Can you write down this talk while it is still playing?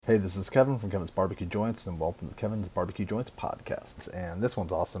Hey, this is Kevin from Kevin's Barbecue Joints, and welcome to Kevin's Barbecue Joints podcast. And this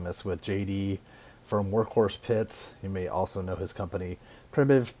one's awesome. It's with JD from Workhorse Pits. You may also know his company,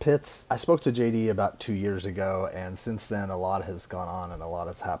 Primitive Pits. I spoke to JD about 2 years ago, and since then, a lot has gone on and a lot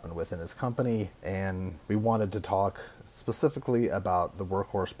has happened within his company. And we wanted to talk specifically about the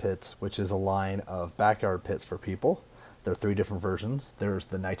Workhorse Pits, which is a line of backyard pits for people. There are three different versions. There's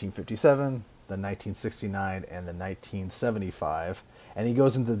the 1957, the 1969, and the 1975. And he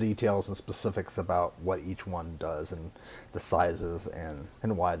goes into the details and specifics about what each one does and the sizes and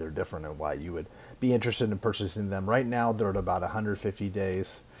why they're different and why you would be interested in purchasing them. Right now, they're at about 150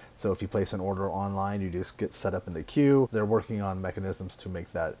 days. So if you place an order online, you just get set up in the queue. They're working on mechanisms to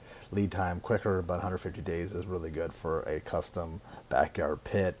make that lead time quicker, but 150 days is really good for a custom backyard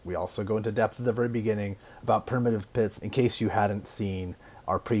pit. We also go into depth at the very beginning about primitive pits. In case you hadn't seen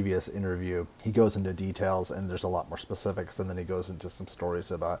our previous interview, he goes into details and there's a lot more specifics, and then he goes into some stories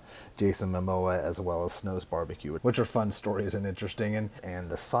about Jason Momoa as well as Snow's Barbecue, which are fun stories and interesting, and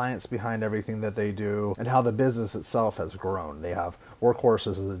the science behind everything that they do and how the business itself has grown. They have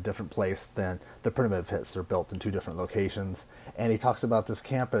Workhorses is a different place than the primitive pits. They're built in two different locations, and he talks about this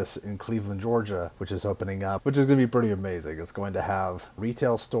campus in Cleveland, Georgia, which is opening up, which is going to be pretty amazing. It's going to have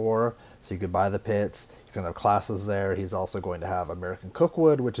retail store, so you could buy the pits. He's going to have classes there. He's also going to have American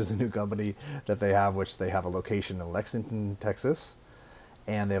Cookwood, which is a new company that they have, which they have a location in Lexington, Texas,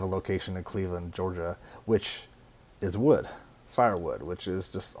 and they have a location in Cleveland, Georgia, which is wood, firewood, which is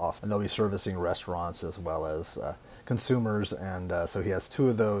just awesome. And they'll be servicing restaurants as well as consumers, and so he has two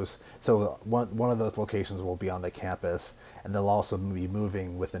of those. So one of those locations will be on the campus, and they'll also be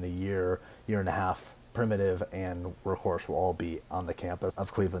moving within a year and a half. Primitive and Workhorse will all be on the campus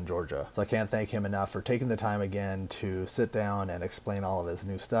of Cleveland, Georgia. So I can't thank him enough for taking the time again to sit down and explain all of his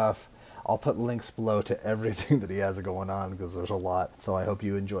new stuff. I'll put links below to everything that he has going on because there's a lot. So I hope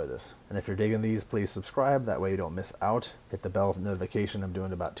you enjoy this. And if you're digging these, please subscribe. That way you don't miss out. Hit the bell notification. I'm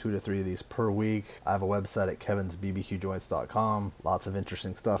doing about 2 to 3 of these per week. I have a website at kevinsbbqjoints.com. Lots of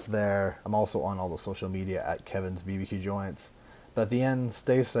interesting stuff there. I'm also on all the social media at Kevin's BBQ Joints. But at the end,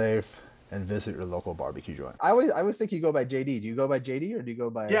 stay safe and visit your local barbecue joint. I always think you go by JD. Do you go by JD or do you go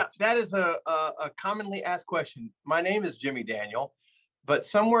by? Yeah, that is a commonly asked question. My name is Jimmy Daniel, but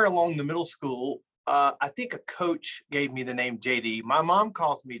somewhere along the middle school, I think a coach gave me the name JD. My mom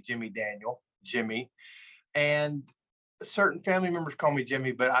calls me Jimmy Daniel, Jimmy, and certain family members call me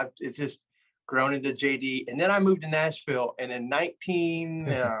Jimmy, but it's just grown into JD. And then I moved to Nashville, and in I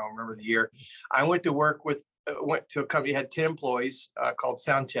don't remember the year, I went to work with went to a company had 10 employees called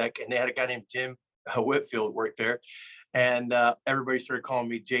Soundcheck, and they had a guy named Jim Whitfield work there, and everybody started calling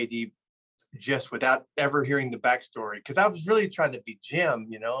me JD just without ever hearing the backstory, because I was really trying to be Jim,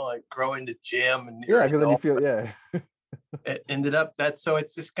 like grow into Jim, and yeah, because then you feel it ended up so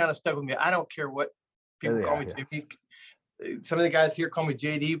it's just kind of stuck with me. I don't care what people call me Jimmy. Some of the guys here call me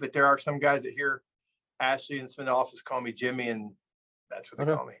JD, but there are some guys that hear Ashley and some in the office call me Jimmy, and that's what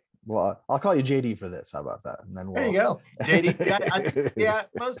they call me. Well, I'll call you JD for this. How about that? And then there you go, JD. Yeah,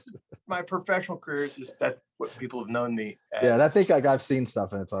 most of my professional career is just that's what people have known me as. Yeah, and I think I've seen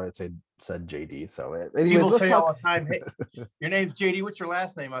stuff and it's always said JD. So anyway, people say all the time, "Hey, your name's JD. What's your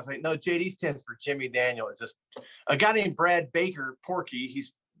last name?" I was like, "No, JD stands for Jimmy Daniel." It's just a guy named Brad Baker, Porky.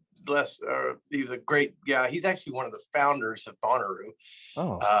 He's blessed. He was a great guy. He's actually one of the founders of Bonnaroo.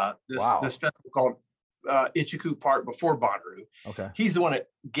 Oh, this festival called Itchycoo Park before Bonnaroo. Okay. He's the one that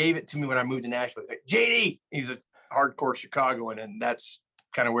gave it to me when I moved to Nashville. Like, JD, he's a hardcore Chicagoan, and that's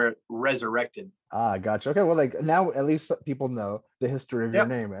kind of where it resurrected. Gotcha. Okay, well, like now at least people know the history of your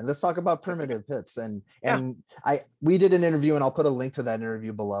name. And let's talk about Primitive Pits. And we did an interview, and I'll put a link to that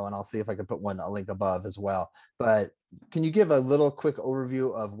interview below, and I'll see if I can put a link above as well. But can you give a little quick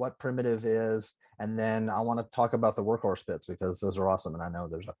overview of what Primitive is? And then I want to talk about the Workhorse Pits because those are awesome, and I know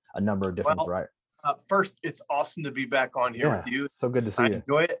there's a number of different varieties. First, it's awesome to be back on here with you. So good to see you.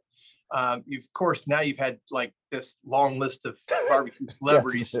 Enjoy it. You've had like this long list of barbecue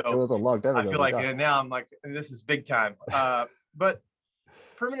celebrities. Yes, so it was a long time ago. I feel like now I'm like, this is big time. But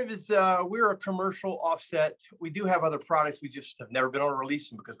Primitive is we're a commercial offset. We do have other products. We just have never been able to release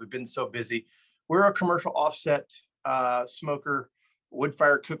them because we've been so busy. We're a commercial offset smoker, wood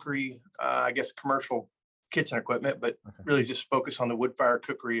fire cookery, I guess commercial kitchen equipment, but really just focus on the wood fire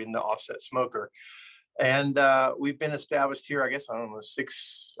cookery and the offset smoker. And we've been established here, I guess, I don't know,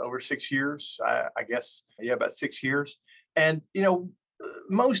 over 6 years, I guess. Yeah, about 6 years. And,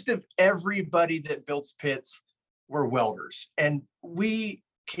 most of everybody that builds pits were welders. And I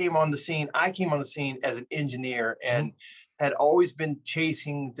came on the scene as an engineer and had always been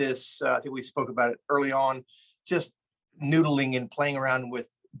chasing this. I think we spoke about it early on, just noodling and playing around with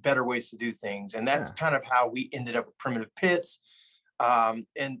better ways to do things. And that's Yeah. kind of how we ended up with Primitive Pits, and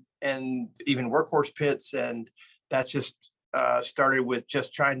even Workhorse Pits. And that's just started with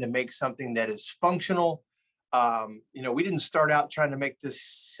just trying to make something that is functional. We didn't start out trying to make this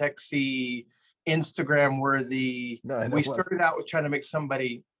sexy Instagram worthy. No, We started out with trying to make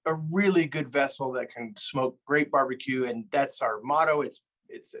somebody a really good vessel that can smoke great barbecue, and that's our motto. It's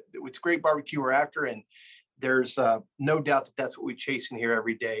great barbecue we're after, and there's no doubt that that's what we chase in here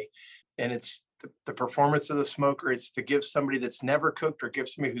every day. And it's the performance of the smoker. It's to give somebody that's never cooked or give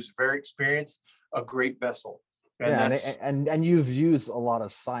somebody who's very experienced a great vessel. And and you've used a lot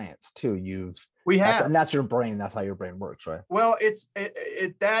of science too. And that's your brain. That's how your brain works, right? Well,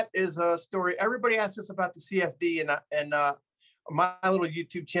 that is a story. Everybody asks us about the CFD, and my little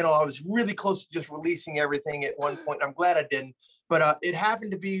YouTube channel, I was really close to just releasing everything at one point. I'm glad I didn't, but it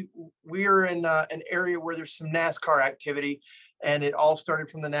happened to be, we're in an area where there's some NASCAR activity, and it all started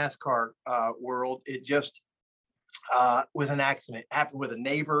from the NASCAR world. It just was an accident. It happened with a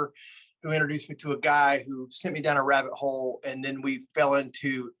neighbor who introduced me to a guy who sent me down a rabbit hole. And then we fell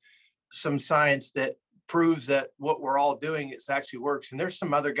into some science that proves that what we're all doing is actually works. And there's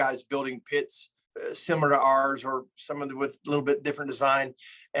some other guys building pits similar to ours, or some of them with a little bit different design.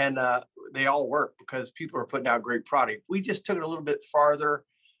 And they all work because people are putting out great product. We just took it a little bit farther,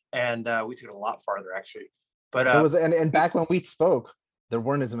 and we took it a lot farther actually. But it was, and back when we spoke, there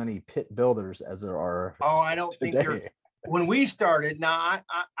weren't as many pit builders as there are. Oh, I don't think when we started. Now,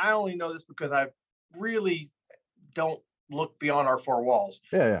 I only know this because I really don't look beyond our four walls.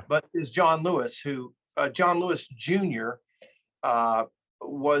 Yeah. But is John Lewis, John Lewis Jr.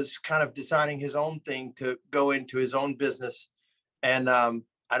 Was kind of designing his own thing to go into his own business. And I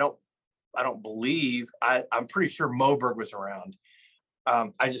don't believe, I'm pretty sure Moberg was around.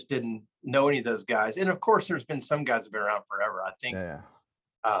 I just didn't know any of those guys. And of course, there's been some guys that have been around forever. I think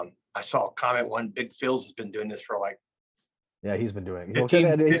I saw a comment one, Big Phil's has been doing this for like, he's been doing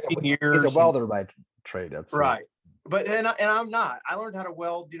 15 years. He's a welder by trade. That's right. But and I'm not. I learned how to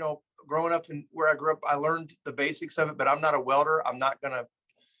weld, growing up and where I grew up. I learned the basics of it, but I'm not a welder. I'm not gonna,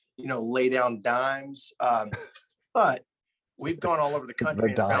 lay down dimes. But we've gone all over the country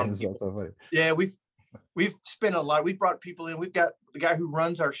and found people. So funny. Yeah, we've spent a lot. We brought people in. We've got the guy who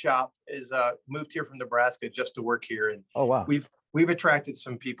runs our shop is moved here from Nebraska just to work here. And oh wow, we've attracted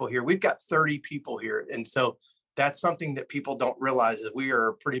some people here. We've got 30 people here, and so that's something that people don't realize is we are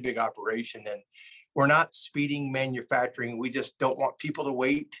a pretty big operation, and we're not speeding manufacturing. We just don't want people to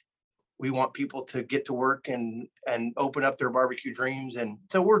wait. We want people to get to work and open up their barbecue dreams. And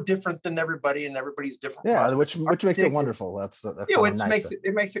so we're different than everybody, and everybody's different. Yeah, which makes it wonderful. That's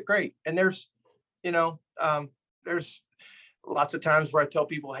it makes it great. And there's there's lots of times where I tell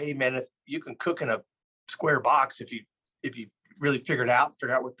people, hey man, if you can cook in a square box, if you really figure out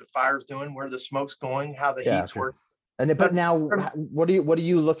what the fire's doing, where the smoke's going, how the heat's working. But now, what are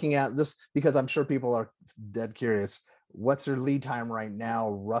you looking at this? Because I'm sure people are dead curious. What's your lead time right now,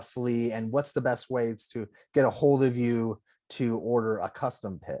 roughly, and what's the best ways to get a hold of you to order a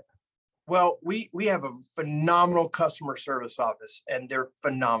custom pit? Well, we have a phenomenal customer service office, and they're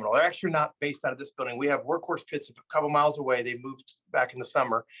phenomenal. They're actually not based out of this building. We have Workhorse Pits a couple miles away. They moved back in the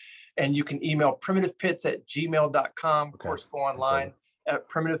summer, and you can email primitivepits@gmail.com. Of course, go online at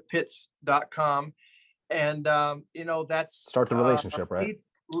primitivepits.com. And, that's start the relationship, right?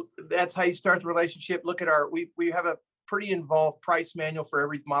 That's how you start the relationship. Look at we have a pretty involved price manual for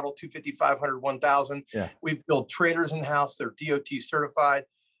every model, 250, 500, 1000. Yeah. We build trailers in-house. They're DOT certified.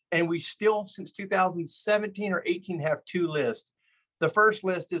 And we still, since 2017 or 18, have two lists. The first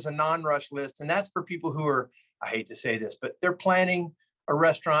list is a non-rush list. And that's for people who are, I hate to say this, but they're planning a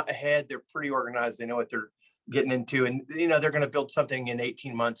restaurant ahead. They're pretty organized. They know what they're getting into, and they're going to build something in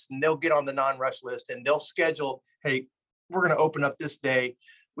 18 months, and they'll get on the non-rush list, and they'll schedule, hey, we're going to open up this day,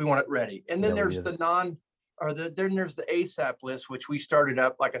 we want it ready. And then there's the ASAP list, which we started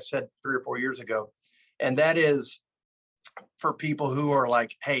up, like I said, 3 or 4 years ago, and that is for people who are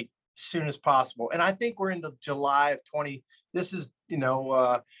like, hey, as soon as possible. And I think we're into July of 20. This is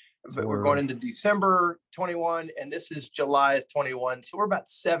but we're going into December 21, and this is July of 21. So we're about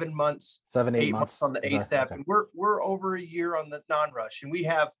 8 months on the ASAP. Okay. And we're over a year on the non-rush. And we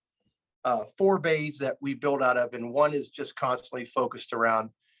have 4 bays that we build out of, and one is just constantly focused around,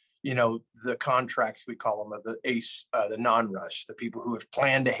 the contracts, we call them, of the the non-rush, the people who have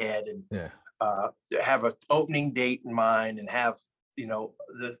planned ahead and have an opening date in mind, and have,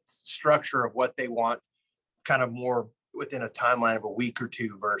 the structure of what they want kind of more within a timeline of a week or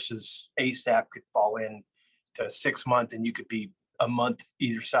 2, versus ASAP could fall in to 6 months, and you could be a month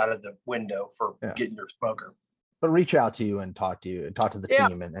either side of the window for getting your smoker. but reach out to you and talk to the Yeah,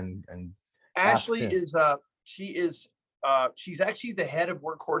 team and ask Ashley to. is she's actually the head of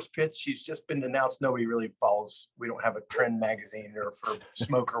Workhorse Pits. She's just been announced. Nobody really follows. We don't have a trend magazine or for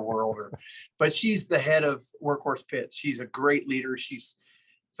Smoker World, but she's the head of Workhorse Pits. She's a great leader. She's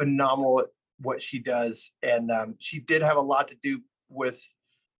phenomenal at what she does, and she did have a lot to do with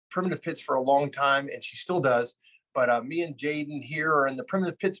Primitive Pits for a long time, and she still does. But me and Jaden here are in the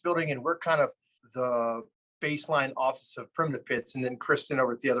Primitive Pits building, and we're kind of the baseline office of Primitive Pits, and then Kristen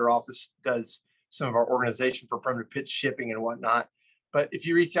over at the other office does some of our organization for Primitive Pits shipping and whatnot. But if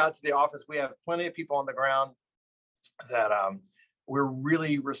you reach out to the office, we have plenty of people on the ground that we're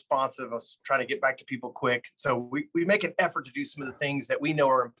really responsive of trying to get back to people quick. So we make an effort to do some of the things that we know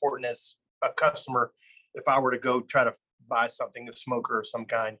are important as a customer. If I were to go try to buy something, a smoker of some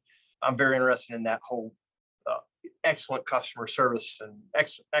kind, I'm very interested in that whole excellent customer service and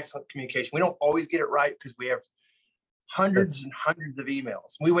excellent communication. We don't always get it right because we have hundreds and hundreds of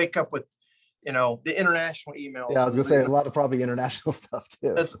emails. We wake up with, the international emails. Yeah, I was gonna say a lot of probably international stuff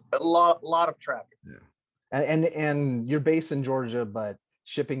too. There's a lot of traffic. Yeah, and you're based in Georgia, but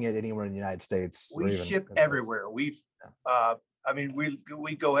shipping it anywhere in the United States. We ship everywhere. We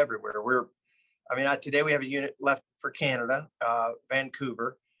go everywhere. Today we have a unit left for Canada,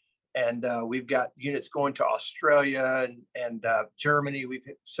 Vancouver, and we've got units going to Australia and Germany. We've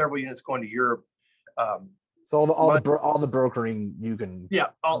hit several units going to Europe. So all the brokering you can.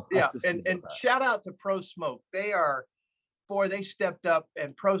 And shout out to Pro Smoke. They stepped up.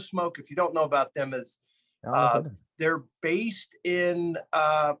 And Pro Smoke, if you don't know about them, is they're based in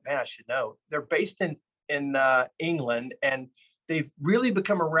I should know. They're based in England, and they've really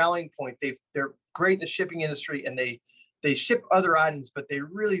become a rallying point. They're great in the shipping industry, and they ship other items, but they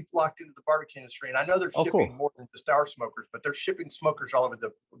really locked into the barbecue industry. And I know they're shipping more than just our smokers, but they're shipping smokers all over the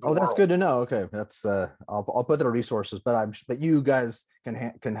world. That's good to know. Okay, that's I'll put their resources, but you guys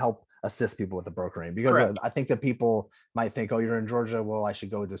can help assist people with the brokering, because I think that people might think, oh, you're in Georgia, well, I should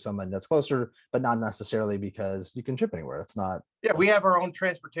go to someone that's closer, but not necessarily, because you can ship anywhere. It's not. Yeah, we have our own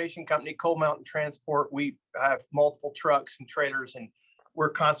transportation company, Cold Mountain Transport. We have multiple trucks and trailers, and we're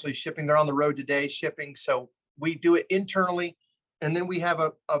constantly shipping. They're on the road today shipping. So we do it internally, and then we have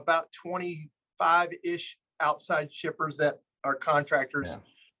about 25-ish outside shippers that are contractors,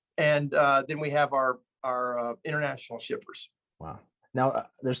 and then we have our international shippers. Wow. Now,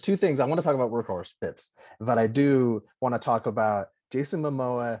 there's two things I want to talk about Workhorse Pits, but I do want to talk about Jason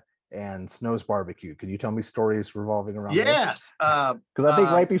Momoa and Snow's Barbecue. Can you tell me stories revolving around? Yes, because I think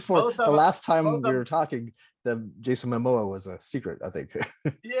right before the last time we were talking, the Jason Momoa was a secret, I think.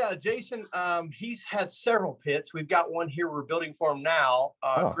 Yeah, Jason, he's had several pits. We've got one here we're building for him now.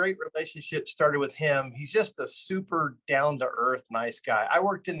 Great relationship started with him. He's just a super down-to-earth, nice guy. I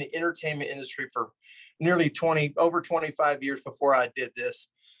worked in the entertainment industry for nearly over 25 years before I did this.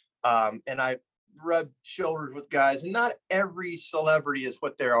 And I rubbed shoulders with guys, and not every celebrity is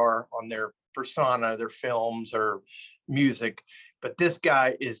what they are on their persona, their films or music. But this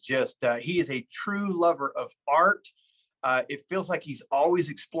guy is just, he is a true lover of art. It feels like he's always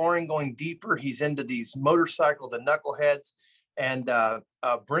exploring, going deeper. He's into these motorcycle, the knuckleheads. And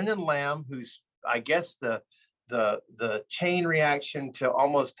Brendan Lamb, who's, I guess, the chain reaction to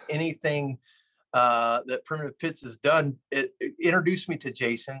almost anything that Primitive Pits has done, it introduced me to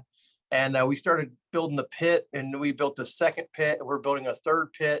Jason. And we started building the pit, and we built a second pit, and we're building a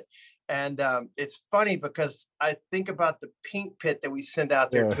third pit. And it's funny because I think about the pink pit that we sent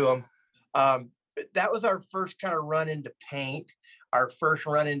out there to him. That was our first kind of run into paint, our first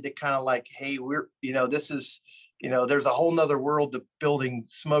run into kind of like, hey, this is, there's a whole nother world to building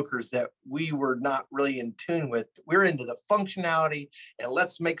smokers that we were not really in tune with. We're into the functionality, and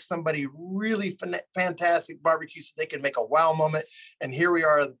let's make somebody really fantastic barbecue so they can make a wow moment. And here we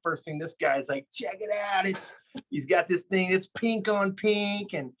are. The first thing, this guy's like, check it out. He's got this thing. It's pink on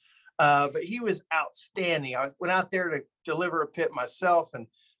pink. And but he was outstanding. I went out there to deliver a pit myself and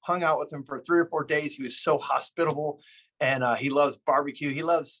hung out with him for 3 or 4 days. He was so hospitable, and he loves barbecue.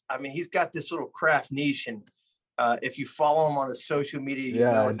 He's got this little craft niche, and if you follow him on his social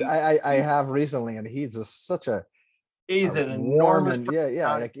media, I have recently, and he's he's an enormous he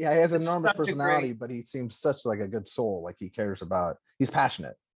has an enormous personality, but he seems such like a good soul. Like he's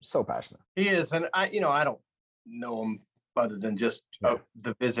passionate, so passionate. He is, and I don't know him other than just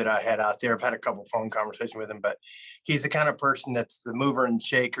the visit I had out there. I've had a couple phone conversations with him, but he's the kind of person that's the mover and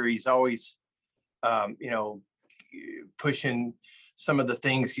shaker. He's always, pushing some of the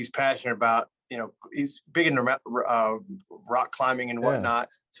things he's passionate about. He's big into rock climbing and whatnot.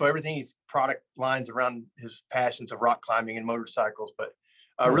 So everything his product lines around his passions of rock climbing and motorcycles, but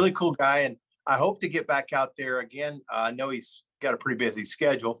a really cool guy. And I hope to get back out there again. I know he's got a pretty busy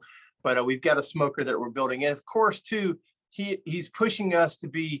schedule, but we've got a smoker that we're building. And of course, too, he's pushing us to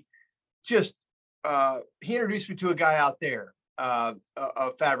be just, he introduced me to a guy out there, a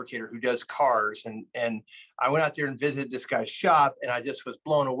fabricator who does cars. And I went out there and visited this guy's shop, and I just was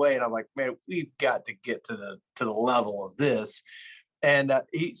blown away. And I'm like, man, we've got to get to the level of this. And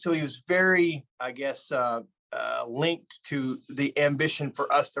he was very, I guess, linked to the ambition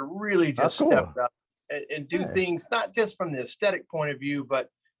for us to really just That's step cool. up and do Yeah. things, not just from the aesthetic point of view, but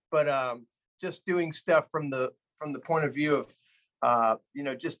just doing stuff from the point of view of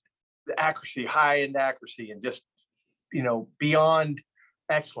just the accuracy, high end accuracy, and just beyond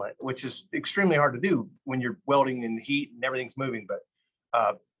excellent, which is extremely hard to do when you're welding in heat and everything's moving.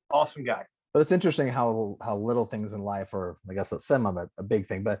 But awesome guy. But it's interesting how little things in life, or I guess that's a big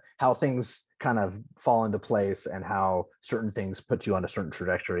thing, but how things kind of fall into place and how certain things put you on a certain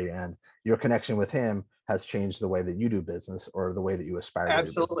trajectory. And your connection with him has changed the way that you do business or the way that you aspire to do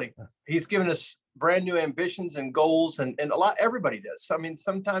business. Absolutely. He's given us brand new ambitions and goals, and everybody does. I mean,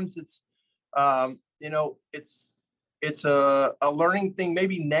 sometimes it's it's a learning thing,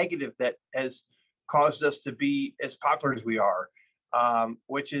 maybe negative, that has caused us to be as popular as we are,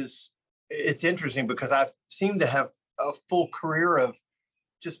 which is, it's interesting because I've seemed to have a full career of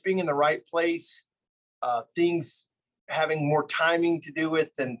just being in the right place, things having more timing to do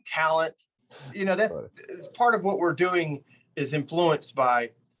with than talent. That's part of what we're doing, is influenced by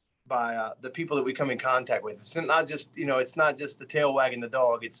the people that we come in contact with. It's not just the tail wagging the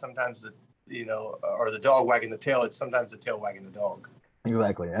dog. It's sometimes or the dog wagging the tail. It's sometimes the tail wagging the dog.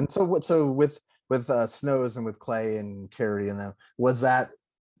 Exactly. And so with Snows and with Clay and Carrie and them, was that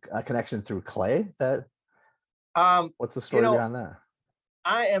a connection through Clay? What's the story behind that?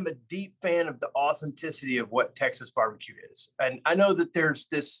 I am a deep fan of the authenticity of what Texas barbecue is. And I know that there's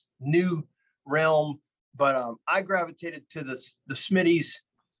this new realm, but I gravitated to the Smitty's,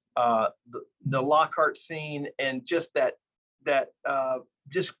 the Lockhart scene, and just that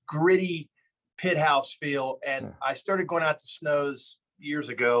just gritty pit house feel. And I started going out to Snows years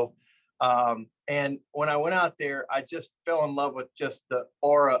ago. And when I went out there, I just fell in love with just the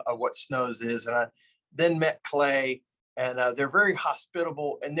aura of what Snows is. And I then met Clay, and they're very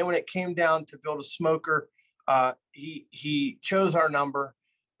hospitable. And then when it came down to build a smoker, he chose our number,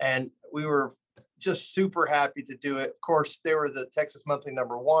 and we were just super happy to do it. Of course, they were the Texas Monthly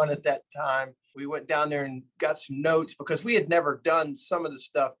 #1 at that time. We went down there and got some notes because we had never done some of the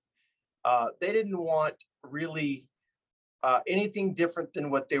stuff. They didn't want really anything different than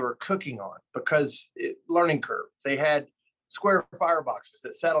what they were cooking on, because learning curve. They had square fireboxes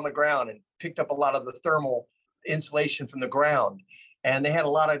that sat on the ground and picked up a lot of the thermal insulation from the ground. And they had a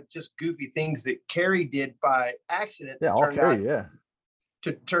lot of just goofy things that Carrie did by accident. Yeah, all Carrie, yeah.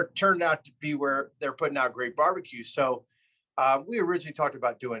 Turned out to be where they're putting out great barbecue. So we originally talked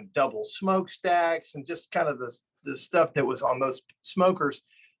about doing double smokestacks and just kind of the stuff that was on those smokers.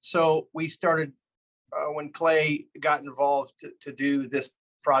 So we started, when Clay got involved to do this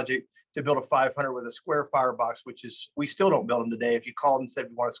project, to build a 500 with a square firebox, which is, we still don't build them today. If you called and said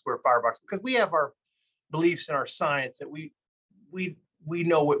we want a square firebox, because we have our beliefs and our science that we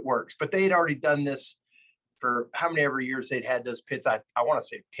know what works. But they had already done this for how many ever years they'd had those pits. I want to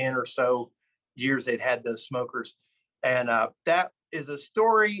say 10 or so years they'd had those smokers. And that is a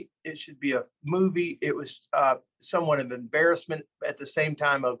story. It should be a movie. It was somewhat of embarrassment, at the same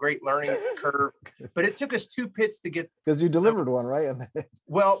time a great learning curve. But it took us 2 pits to get. Because you delivered one, right?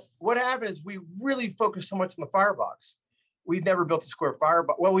 Well, what happened is we really focused so much on the firebox. We've never built a square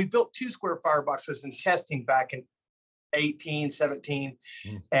firebox. Well, we built 2 square fireboxes in testing back in 18, 17.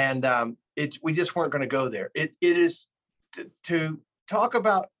 And we just weren't going to go there. It is to talk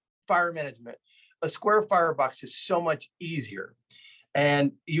about fire management. A square firebox is so much easier,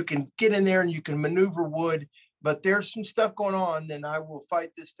 and you can get in there and you can maneuver wood, but there's some stuff going on, and I will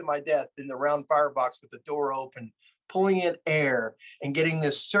fight this to my death, in the round firebox with the door open, pulling in air and getting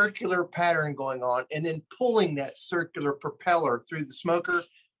this circular pattern going on, and then pulling that circular propeller through the smoker.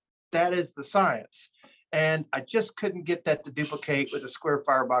 That is the science. And I just couldn't get that to duplicate with a square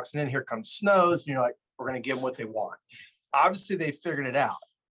firebox. And then here comes Snows, and you're like, we're going to give them what they want. Obviously, they figured it out,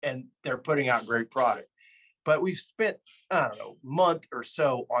 and they're putting out great product. But we spent, I don't know, a month or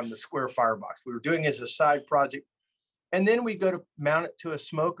so on the square firebox. We were doing it as a side project. And then we go to mount it to a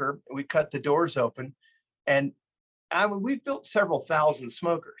smoker. We cut the doors open. And I mean, we've built several thousand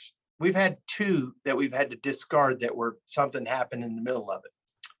smokers. We've had 2 that we've had to discard that were, something happened in the middle of it.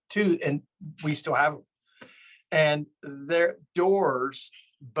 2, and we still have them. And their doors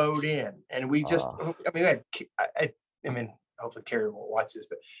bowed in. And we just, I mean, hopefully Carrie won't watch this,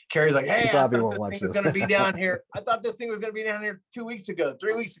 but Carrie's like, hey, I thought this thing was going to be down here. I thought this thing was going to be down here 2 weeks ago,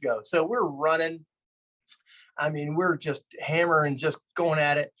 3 weeks ago. So we're running. I mean, we're just hammering, just going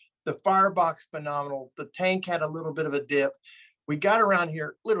at it. The firebox, phenomenal. The tank had a little bit of a dip. We got around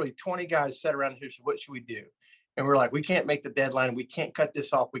here, literally 20 guys sat around here, said, what should we do? And we're like, we can't make the deadline. We can't cut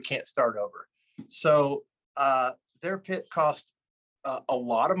this off. We can't start over. So their pit cost a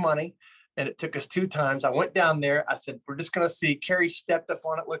lot of money, and it took us 2 times. I went down there. I said, we're just going to see. Carrie stepped up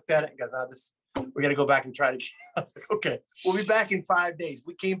on it, looked at it, and goes, oh, we got to go back and try it again. I was like, okay, we'll be back in 5 days.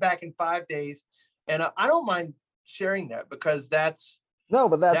 We came back in 5 days, and I don't mind sharing that because that's the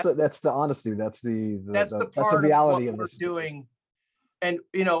honesty. That's the reality of what we're doing. And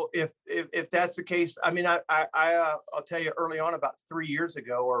if that's the case, I mean, I'll tell you, early on, about 3 years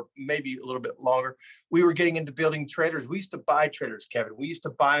ago, or maybe a little bit longer, we were getting into building trailers. We used to buy trailers, Kevin. We used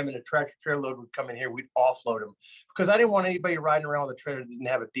to buy them, and a tractor trailer load would come in here. We'd offload them because I didn't want anybody riding around with a trailer that didn't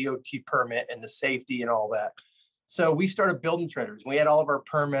have a DOT permit and the safety and all that. So we started building trailers. We had all of our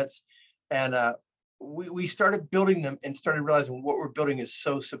permits, and we started building them and started realizing what we're building is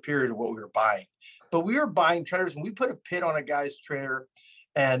so superior to what we were buying. But we were buying trailers, and we put a pit on a guy's trailer,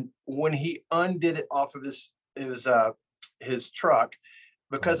 and when he undid it off of his truck,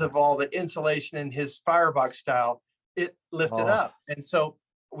 because of all the insulation and his firebox style, it lifted up. And so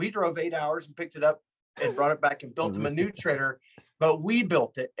we drove 8 hours and picked it up and brought it back and built him a new trailer, but we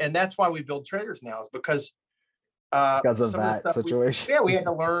built it. And that's why we build trailers now, is because of that situation. We had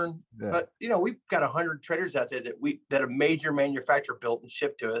to learn. Yeah. But we've got 100 trailers out there that a major manufacturer built and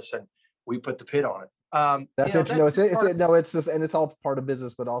shipped to us, and we put the pit on it. That's interesting. It's just, and it's all part of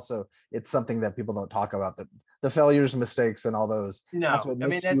business, but also it's something that people don't talk about, the failures, mistakes, and all those. No, that's what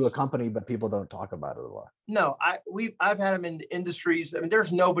makes you a company, but people don't talk about it a lot. No, I've had them in industries. I mean,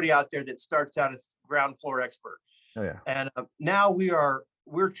 there's nobody out there that starts out as ground floor expert. Oh yeah. And now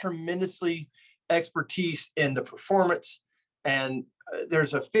we're tremendously expertise in the performance, and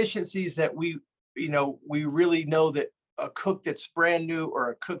there's efficiencies that we really know that a cook that's brand new,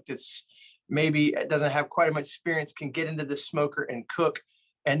 or a cook that's maybe doesn't have quite as much experience, can get into the smoker and cook.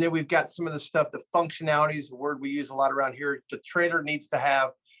 And then we've got some of the stuff, the functionalities, a word we use a lot around here. The trailer needs to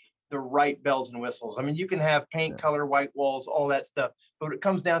have the right bells and whistles. I mean, you can have paint color, white walls, all that stuff, but when it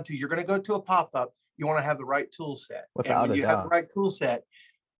comes down to, you're going to go to a pop-up, you want to have the right tool set. Without and when you have the right tool set,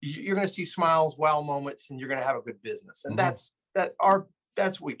 you're going to see smiles, wow moments, and you're going to have a good business. And that's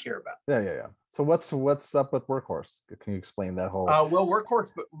what we care about. Yeah. So what's up with Workhorse? Can you explain that whole? Well,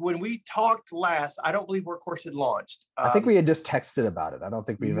 Workhorse, when we talked last, I don't believe Workhorse had launched. I think we had just texted about it. I don't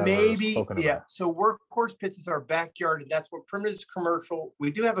think we've ever spoken about it. So Workhorse Pits is our backyard, and that's what Primitive's commercial.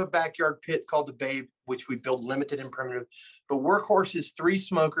 We do have a backyard pit called the Babe, which we build limited and Primitive. But Workhorse is 3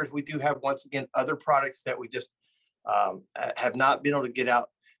 smokers. We do have, once again, other products that we just have not been able to get out.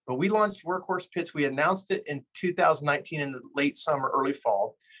 But we launched Workhorse Pits. We announced it in 2019 in the late summer, early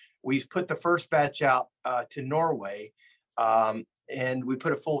fall. We've put the first batch out to Norway, and we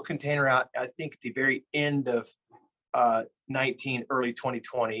put a full container out, I think, at the very end of 19, early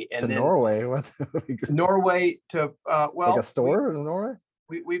 2020. And then Norway, Norway to like a store in Norway.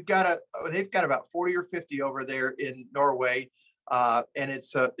 They've got about 40 or 50 over there in Norway, and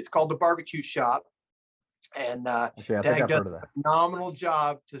it's called the Barbecue Shop. And I think I've heard of that. Phenomenal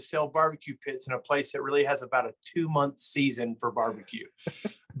job to sell barbecue pits in a place that really has about a 2-month season for barbecue.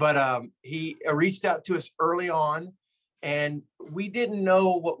 But he reached out to us early on, and we didn't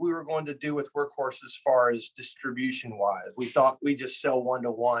know what we were going to do with Workhorse as far as distribution wise. We thought we just sell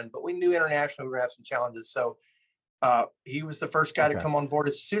 1-to-1, but we knew internationally we were going to have some challenges. So he was the first guy to come on board.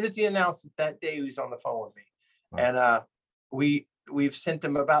 As soon as he announced it that day, he was on the phone with me. Wow. And we've sent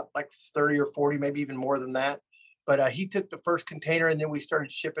him about like 30 or 40, maybe even more than that. But he took the first container, and then we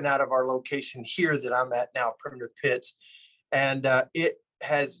started shipping out of our location here that I'm at now, Primitive Pits. And it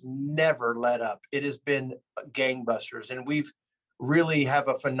has never let up. It has been gangbusters, and we've really have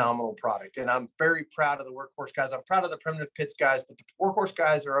a phenomenal product. And I'm very proud of the Workhorse guys. I'm proud of the Primitive Pits guys, but the Workhorse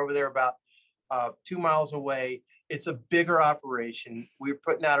guys are over there about 2 miles away. It's a bigger operation. We're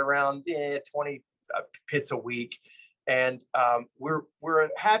putting out around 20 pits a week. And we're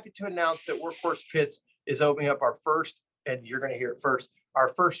happy to announce that Workhorse Pits is opening up our first, and you're going to hear it first, our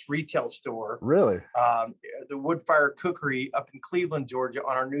first retail store. Really? The Woodfire Cookery up in Cleveland, Georgia,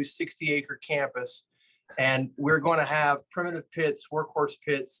 on our new 60-acre campus. And we're going to have Primitive Pits, Workhorse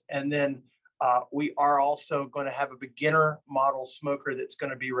Pits, and then we are also going to have a beginner model smoker that's going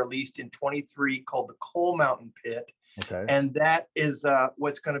to be released in 23 called the Coal Mountain Pit. Okay. And that is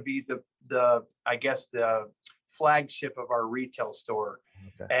what's going to be the flagship of our retail store.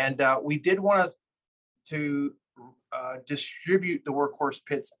 Okay. And we did want to distribute the Workhorse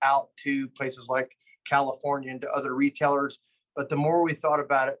pits out to places like California and to other retailers. But the more we thought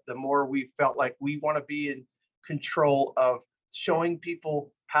about it, the more we felt like we want to be in control of showing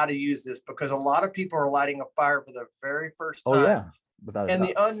people how to use this, because a lot of people are lighting a fire for the very first time. Oh yeah, without a And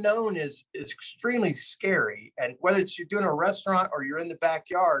doubt. the unknown is extremely scary. And whether it's you're doing a restaurant or you're in the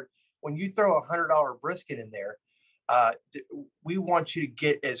backyard, when you throw $100 brisket in there, we want you to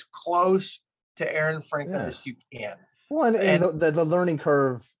get as close to Aaron Franklin as you can. Well, and the learning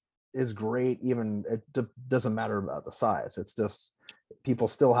curve is great. Even it doesn't matter about the size. It's just people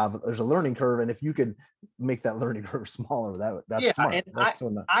still there's a learning curve, and if you could make that learning curve smaller, that's smart.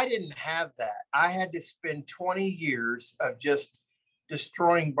 And I didn't have that. I had to spend 20 years of just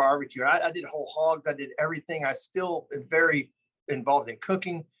destroying barbecue. I did whole hogs. I did everything. I still am very involved in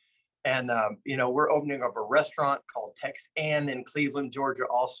cooking. And, we're opening up a restaurant called Tex-Ann in Cleveland, Georgia.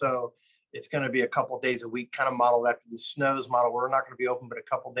 Also, it's going to be a couple of days a week, kind of modeled after the Snows model. We're not going to be open, but a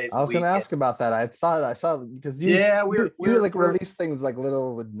couple of days a week. I was going to ask about that. I saw because you release things like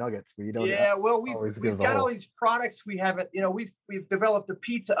little nuggets where you don't. Yeah, well, we've got all these products. We haven't, we've developed a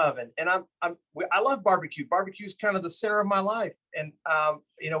pizza oven, and I love barbecue. Barbecue is kind of the center of my life, and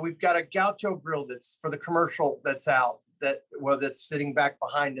we've got a Gaucho grill that's for the commercial that's out. That's sitting back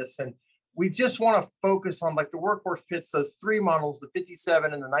behind us. And we just want to focus on like the Workhorse pits, those three models, the 57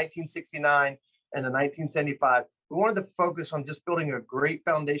 and the 1969 and the 1975. We wanted to focus on just building a great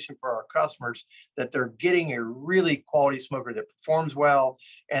foundation for our customers, that they're getting a really quality smoker that performs well.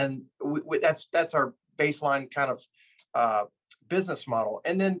 And that's our baseline kind of business model.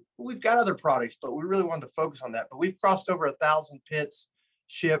 And then we've got other products, but we really wanted to focus on that. But we've crossed over 1,000 pits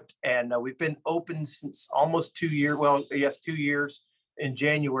shipped, and we've been open since almost 2 years. Well, yes, 2 years in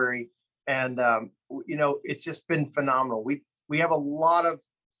January, and it's just been phenomenal. We have a lot of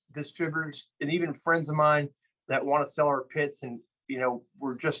distributors and even friends of mine that want to sell our pits, and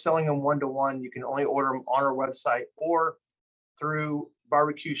we're just selling them one-to-one. You can only order them on our website or through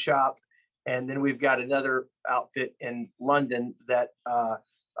Barbecue Shop, and then we've got another outfit in London that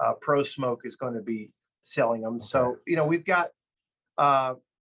Pro Smoke is going to be selling them. Okay. So we've got.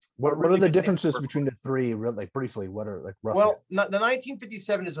 What are the differences between the three? Like briefly, what are like roughly? Well, the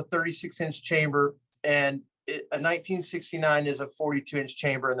 1957 is a 36-inch chamber, and a 1969 is a 42-inch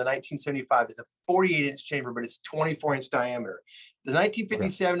chamber, and the 1975 is a 48-inch chamber, but it's 24-inch diameter. The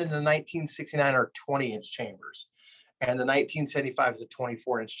 1957 and the 1969 are 20-inch chambers, and the 1975 is a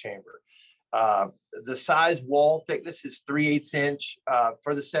 24-inch chamber. The size wall thickness is 3/8 inch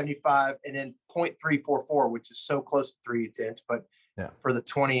for the 75, and then 0.344, which is so close to 3/8 inch, but for the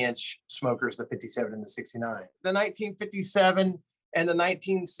 20-inch smokers, the 57 and the 69. The 1957 and the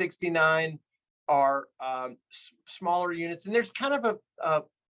 1969 are smaller units, and there's kind of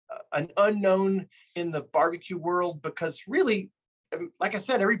an unknown in the barbecue world, because really, like I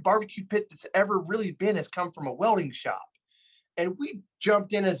said, every barbecue pit that's ever really been has come from a welding shop. And we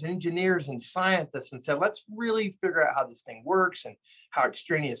jumped in as engineers and scientists and said, let's really figure out how this thing works and how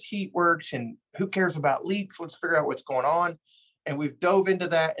extraneous heat works, and who cares about leaks. Let's figure out what's going on. And we've dove into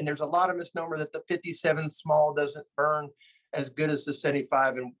that. And there's a lot of misnomer that the 57 small doesn't burn as good as the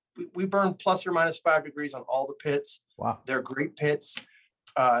 75. And we burn plus or minus 5 degrees on all the pits. Wow. They're great pits.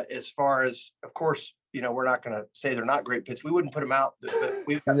 As far as, of course, we're not going to say they're not great pits. We wouldn't put them out.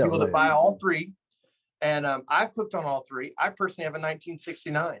 We've got people that buy all three. And I've cooked on all three. I personally have a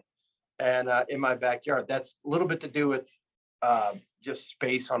 1969 and in my backyard. That's a little bit to do with just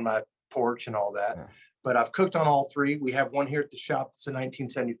space on my porch and all that. Yeah. But I've cooked on all three. We have one here at the shop that's a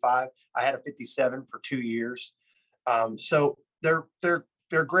 1975. I had a 57 for 2 years. So they're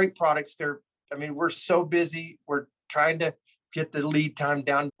great products. We're so busy. We're trying to get the lead time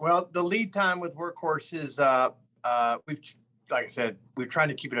down. Well, the lead time with Workhorse is like I said, we're trying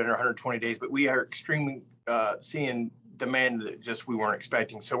to keep it under 120 days, but we are extremely seeing demand that just we weren't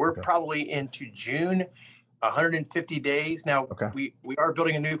expecting. So we're probably into June, 150 days. Now, we are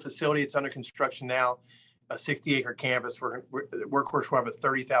building a new facility. It's under construction now, a 60-acre campus. Workhorse will have a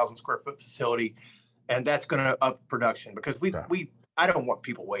 30,000 square foot facility, and that's going to up production, because I don't want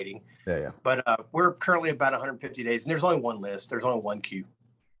people waiting. Yeah. But we're currently about 150 days, and there's only one list. There's only one queue.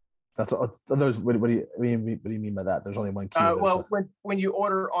 That's those. What do you mean by that? There's only one queue. Well, when you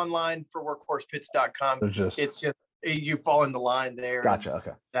order online for workhorsepits.com, it's just you fall in the line there. Gotcha.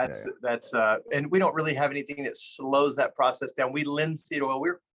 Okay. That's and we don't really have anything that slows that process down. We linseed oil.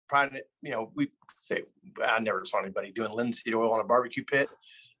 We're trying to, we say, I never saw anybody doing linseed oil on a barbecue pit.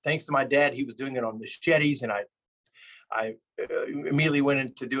 Thanks to my dad, he was doing it on machetes, and I immediately went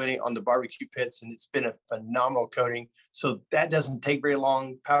into doing it on the barbecue pits, and it's been a phenomenal coating. So that doesn't take very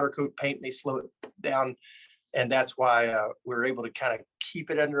long. Powder coat paint may slow it down And that's why we're able to kind of keep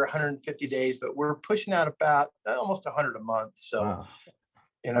it under 150 days, but we're pushing out about almost 100 a month. So, Wow.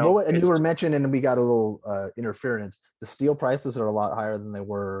 you And, know, and you were mentioning, and we got a little interference. The steel prices are a lot higher than they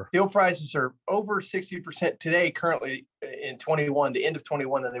were. Steel prices are over 60% today, currently in 21, the end of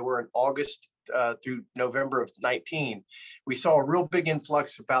 21, than they were in August through November of 19. We saw a real big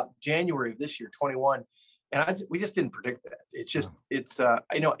influx about January of this year, 21. And we just didn't predict that. It's just,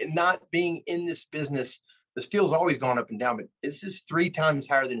 you know, not being in this business, the steel's always gone up and down, but it's just 3 times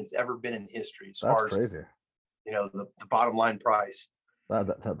higher than it's ever been in history. As That's far crazy. As, you know, the bottom line price.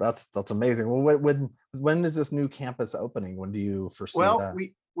 That's amazing. Well, when is this new campus opening? When do you foresee that?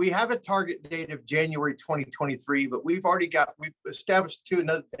 We have a target date of January 2023, but we've established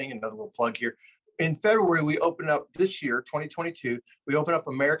another little plug here. In February, we open up this year, 2022, we open up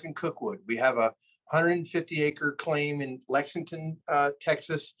American Cookwood. We have a 150-acre claim in Lexington,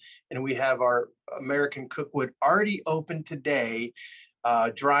 Texas, and we have our American Cookwood already open today,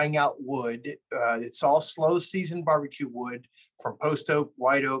 drying out wood. It's all slow season barbecue wood from post oak,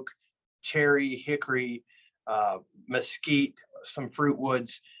 white oak, cherry, hickory, mesquite, some fruit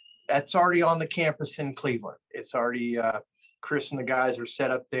woods. That's already on the campus in Cleveland. It's already, Chris and the guys are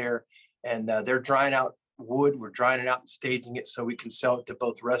set up there, and they're drying out wood. We're drying it out and staging it so we can sell it to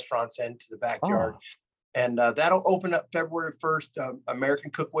both restaurants and to the backyard. And that'll open up February 1st,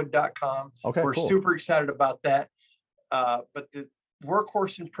 AmericanCookwood.com. Okay, we're cool. super excited about that. But the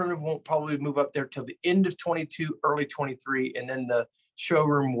Workhorse and Primitive won't probably move up there till the end of 22, early 23, and then the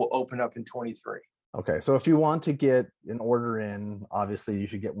showroom will open up in 23. Okay, so if you want to get an order in, obviously you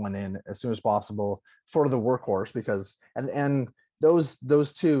should get one in as soon as possible for the Workhorse, because and those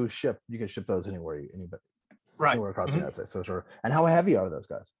two ship. You can ship those anywhere across the United States. So sure. And how heavy are those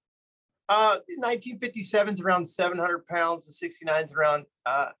guys? 1957's around 700 pounds. The 69's around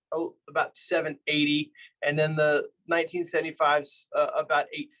about 780, and then the 1975's about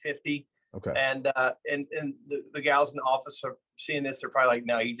 850. Okay. And the gals in the office are seeing this. They're probably like,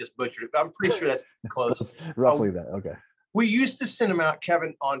 "No, you just butchered it." But I'm pretty sure that's close. Roughly that. Okay. We used to send them out,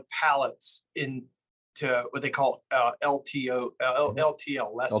 Kevin, on pallets to what they call LTL,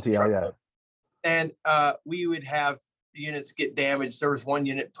 less LTL, truckload. And we would have units get damaged. There was one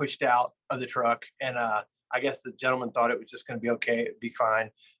unit pushed out of the truck, and I guess the gentleman thought it was just going to be okay, it'd be fine.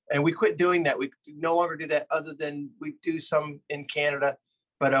 And we quit doing that. We no longer do that, other than we do some in Canada,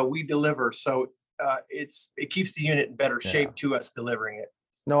 but we deliver. So it keeps the unit in better shape to us delivering it.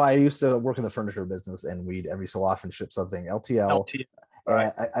 No, I used to work in the furniture business, and we'd every so often ship something LTL.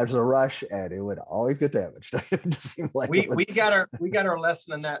 Right. There's a rush, and it would always get damaged. It just seemed like we got our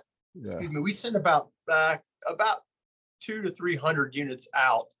lesson in that. Excuse me. We send about 200 to 300 units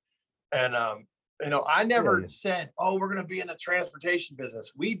out, and I never said, "Oh, we're going to be in the transportation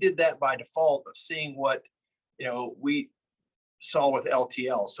business." We did that by default of seeing what we saw with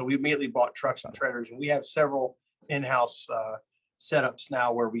LTL. So we immediately bought trucks and trailers, and we have several in-house setups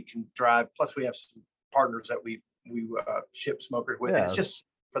now where we can drive. Plus, we have some partners that we ship smokers with. And it's just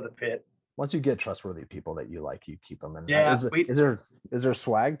for the pit. Once you get trustworthy people that you like, you keep them. And is there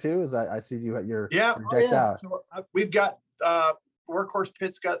swag too? Is that I see you're decked out? So we've got Workhorse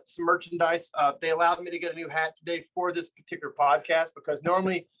Pit's got some merchandise. They allowed me to get a new hat today for this particular podcast, because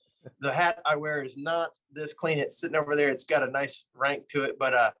normally the hat I wear is not this clean. It's sitting over there. It's got a nice rank to it,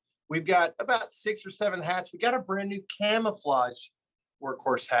 but we've got about 6 or 7 hats. We got a brand new camouflage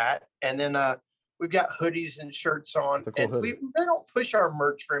Workhorse hat, and then we've got hoodies and shirts on. Cool and they don't push our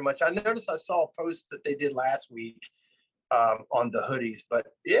merch very much. I noticed I saw a post that they did last week on the hoodies, but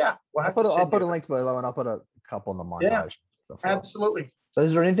I'll put a link to it, and I'll put a couple in the montage. Yeah, absolutely. So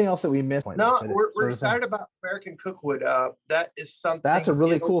is there anything else that we missed? No, we're excited about American Cookwood. That is something. That's a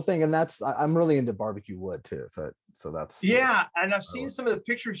really cool thing, and I'm really into barbecue wood too. So that's and I've seen some of the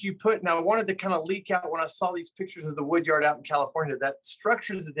pictures you put, and I wanted to kind of leak out when I saw these pictures of the wood yard out in California. That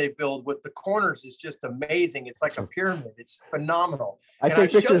structure that they build with the corners is just amazing. It's like a pyramid. It's phenomenal. I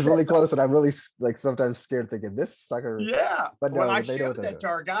take pictures really close, and I'm really sometimes scared, thinking this sucker. Yeah, but when I showed that to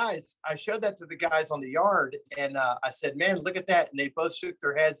our guys, I showed that to the guys on the yard, and I said, "Man, look at that!" And they both shook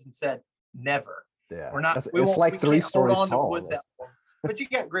their heads and said, "Never." Yeah, we're not. It's like 3 stories tall. But you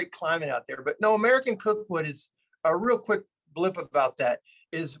got great climate out there. But no, American Cookwood is a real quick blip about that.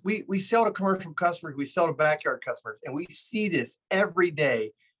 Is we sell to commercial customers, we sell to backyard customers, and we see this every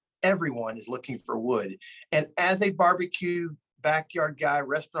day. Everyone is looking for wood, and as a barbecue backyard guy,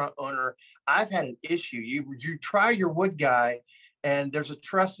 restaurant owner, I've had an issue. You try your wood guy, and there's a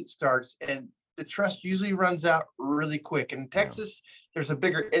trust that starts, and the trust usually runs out really quick. In Texas, there's a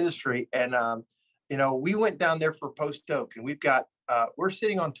bigger industry, and we went down there for post oak, and we've got we're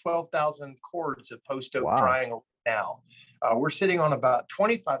sitting on 12,000 cords of post oak Wow. drying now. We're sitting on about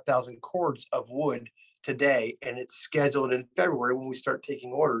 25,000 cords of wood today, and it's scheduled in February when we start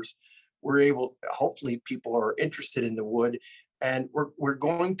taking orders. We're able, hopefully, people are interested in the wood, and we're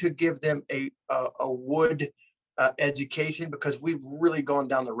going to give them a wood education because we've really gone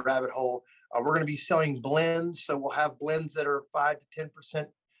down the rabbit hole. We're going to be selling blends, so we'll have blends that are 5 to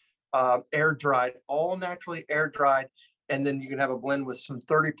 10% air dried, all naturally air dried, and then you can have a blend with some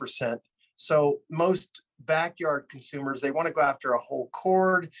 30%. So most backyard consumers, they want to go after a whole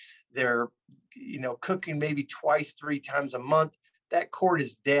cord. They're, cooking maybe twice, 3 times a month. That cord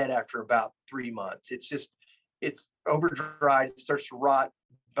is dead after about 3 months. It's over dried, it starts to rot,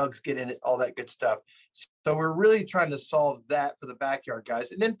 bugs get in it, all that good stuff. So we're really trying to solve that for the backyard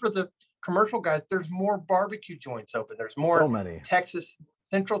guys. And then for the commercial guys, there's more barbecue joints open. There's So more many.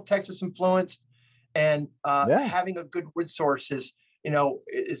 Central Texas influenced, and Yeah. having a good wood source is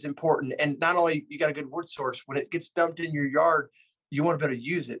important. And not only you got a good wood source, when it gets dumped in your yard, you want to be able to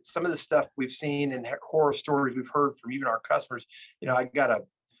use it. Some of the stuff we've seen and horror stories we've heard from even our customers, I got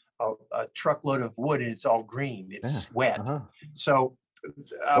a truckload of wood and it's all green. It's wet. So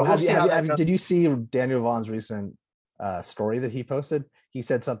well, we'll see how that goes. did you see Daniel Vaughn's recent story that he posted? He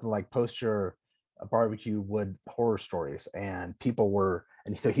said something like, post your barbecue wood horror stories, and people were,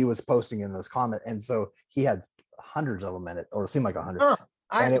 and so he was posting in those comments, and so he had hundreds of them in it, or it seemed like 100.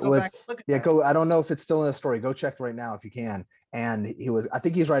 And it was, go, I don't know if it's still in the story. Go check right now if you can. And I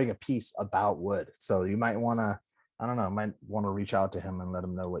think he's writing a piece about wood. So you might want to, I don't know, might want to reach out to him and let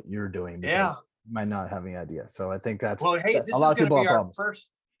him know what you're doing. Because you might not have any idea. So I think that's, well, hey, this a lot of people have our problems.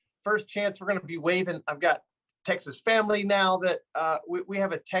 first chance we're going to be waving. I've got Texas family now that we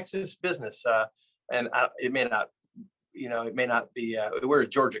have a Texas business, and it may not, it may not be, we're a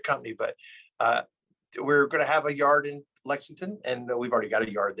Georgia company, but we're going to have a yard in Lexington, and we've already got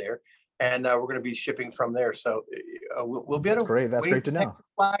a yard there, and we're going to be shipping from there. So we'll be able to. That's great to know.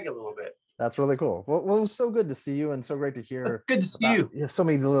 Flag a little bit. That's really cool. Well, it was so good to see you, and so great to hear. It's good to see you. You have so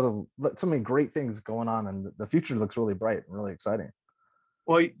many great things going on, and the future looks really bright and really exciting.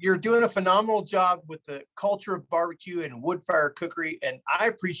 Well, you're doing a phenomenal job with the culture of barbecue and wood fire cookery, and I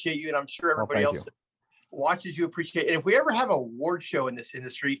appreciate you, and I'm sure everybody else that watches you appreciate it. And if we ever have a award show in this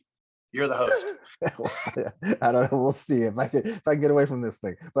industry, you're the host. I don't know. We'll see if I can get away from this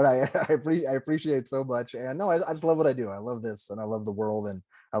thing. But I appreciate it so much. And no, I just love what I do. I love this, and I love the world, and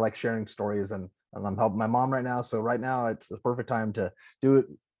I like sharing stories. And I'm helping my mom right now. So right now it's the perfect time to do it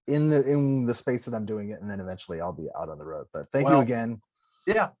in the space that I'm doing it, and then eventually I'll be out on the road. But thank you again.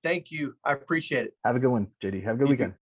 Yeah, thank you. I appreciate it. Have a good one, JD. Have a good weekend.